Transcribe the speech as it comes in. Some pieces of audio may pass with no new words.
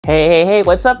Hey,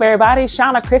 what's up everybody?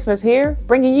 Shanna Christmas here,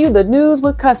 bringing you the news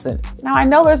with cussing. Now I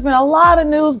know there's been a lot of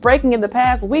news breaking in the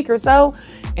past week or so,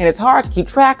 and it's hard to keep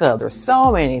track of. There's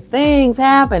so many things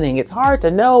happening. It's hard to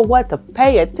know what to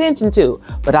pay attention to,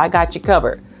 but I got you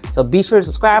covered. So be sure to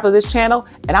subscribe to this channel,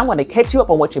 and I'm going to catch you up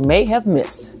on what you may have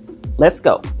missed. Let's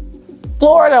go.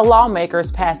 Florida lawmakers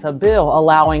pass a bill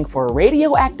allowing for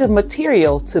radioactive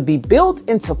material to be built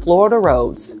into Florida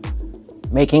roads,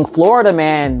 making Florida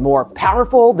man more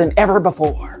powerful than ever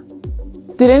before.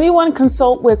 Did anyone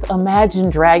consult with Imagine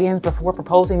Dragons before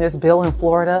proposing this bill in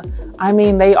Florida? I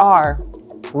mean, they are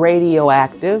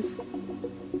radioactive.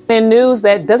 In news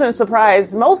that doesn't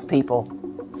surprise most people,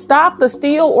 Stop the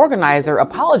Steal organizer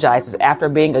apologizes after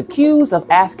being accused of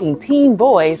asking teen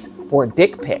boys for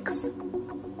dick pics.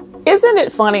 Isn't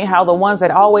it funny how the ones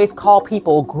that always call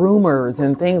people groomers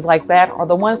and things like that are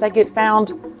the ones that get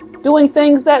found doing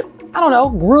things that, I don't know,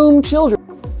 groom children?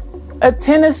 A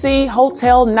Tennessee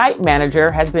hotel night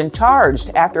manager has been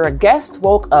charged after a guest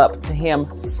woke up to him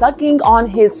sucking on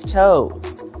his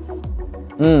toes.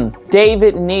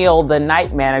 David Neal, the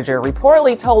night manager,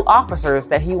 reportedly told officers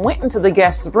that he went into the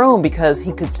guest's room because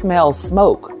he could smell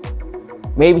smoke.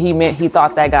 Maybe he meant he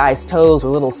thought that guy's toes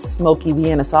were little smoky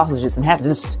Vienna sausages and had to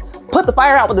just put the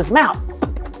fire out with his mouth.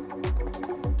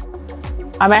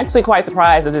 I'm actually quite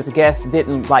surprised that this guest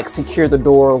didn't secure the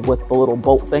door with the little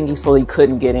bolt thingy so he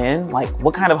couldn't get in.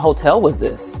 What kind of hotel was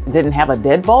this? Didn't have a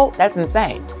deadbolt? That's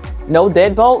insane. No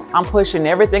deadbolt? I'm pushing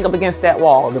everything up against that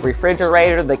wall. The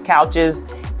refrigerator, the couches,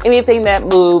 anything that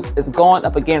moves is going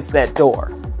up against that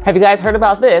door. Have you guys heard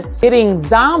about this? Getting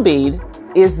zombied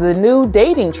is the new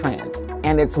dating trend,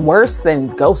 and it's worse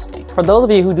than ghosting. For those of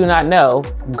you who do not know,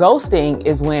 ghosting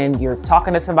is when you're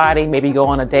talking to somebody, maybe you go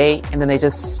on a date, and then they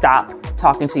just stop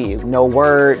talking to you. No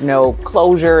word, no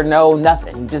closure, no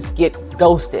nothing. You just get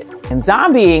ghosted. And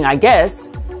zombieing, I guess,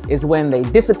 is when they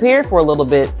disappear for a little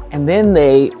bit and then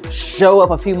they show up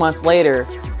a few months later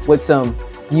with some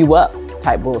you up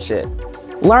type bullshit.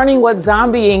 Learning what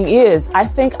zombieing is, I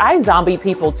think I zombie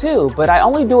people too, but I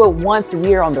only do it once a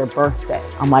year on their birthday.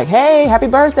 I'm like, hey, happy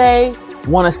birthday.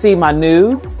 Want to see my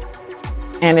nudes?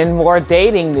 And in more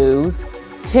dating news,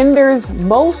 Tinder's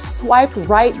most swiped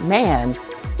right man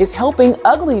is helping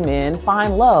ugly men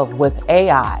find love with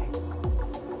AI.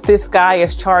 This guy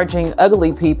is charging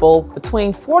ugly people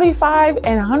between $45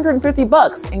 and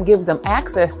 $150 and gives them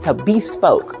access to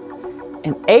Bespoke,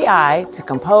 an AI to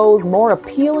compose more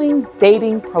appealing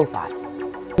dating profiles.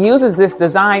 He uses this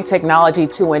design technology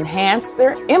to enhance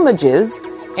their images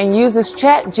and uses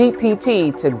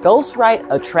ChatGPT to ghostwrite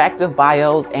attractive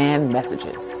bios and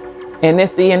messages. And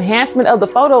if the enhancement of the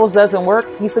photos doesn't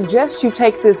work, he suggests you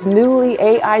take this newly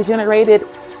AI-generated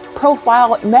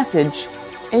profile message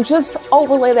and just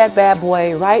overlay that bad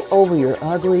boy right over your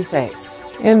ugly face.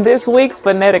 In this week's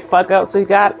Phonetic Fuck-Ups, we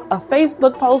got a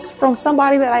Facebook post from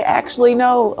somebody that I actually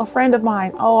know, a friend of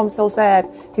mine. Oh, I'm so sad.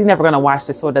 He's never gonna watch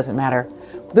this, so it doesn't matter.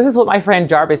 But this is what my friend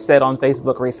Jarvis said on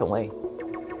Facebook recently.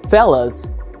 Fellas,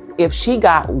 if she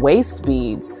got waist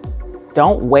beads,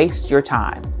 don't waste your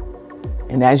time.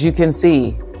 And as you can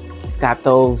see, he's got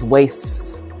those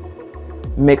waists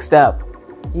mixed up.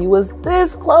 He was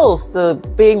this close to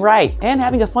being right and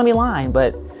having a funny line,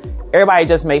 but everybody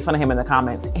just made fun of him in the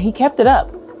comments. He kept it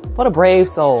up. What a brave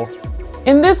soul.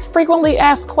 In this frequently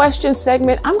asked questions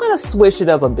segment, I'm gonna switch it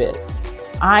up a bit.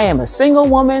 I am a single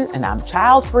woman and I'm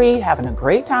child-free, having a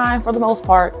great time for the most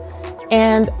part.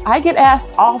 And I get asked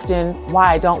often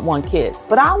why I don't want kids,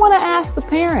 but I wanna ask the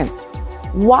parents,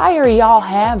 why are y'all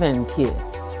having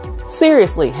kids?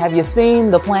 Seriously, have you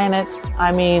seen the planet?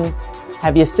 I mean,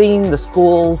 have you seen the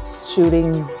schools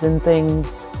shootings and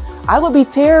things? I would be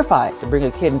terrified to bring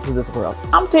a kid into this world.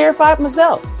 I'm terrified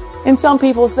myself. And some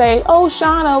people say, oh,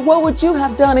 Shanna, what would you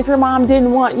have done if your mom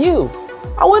didn't want you?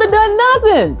 I would have done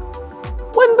nothing.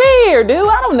 Wouldn't be here, dude.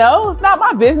 I don't know. It's not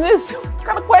my business. What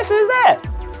kind of question is that?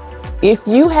 If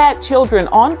you had children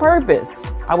on purpose,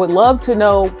 I would love to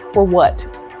know for what.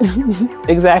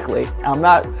 Exactly.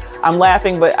 I'm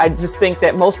laughing, but I just think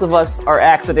that most of us are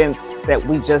accidents that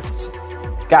we just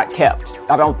got kept.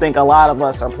 I don't think a lot of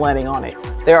us are planning on it.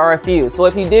 There are a few. So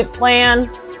if you did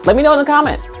plan, let me know in the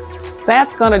comment.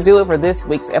 That's going to do it for this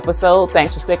week's episode.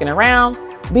 Thanks for sticking around.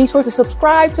 Be sure to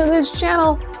subscribe to this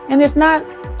channel. And if not,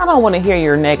 I don't want to hear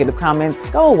your negative comments.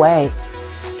 Go away.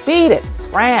 Beat it.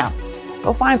 Scram.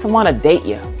 Go find someone to date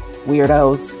you.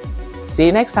 Weirdos. See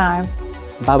you next time.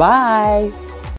 Bye-bye.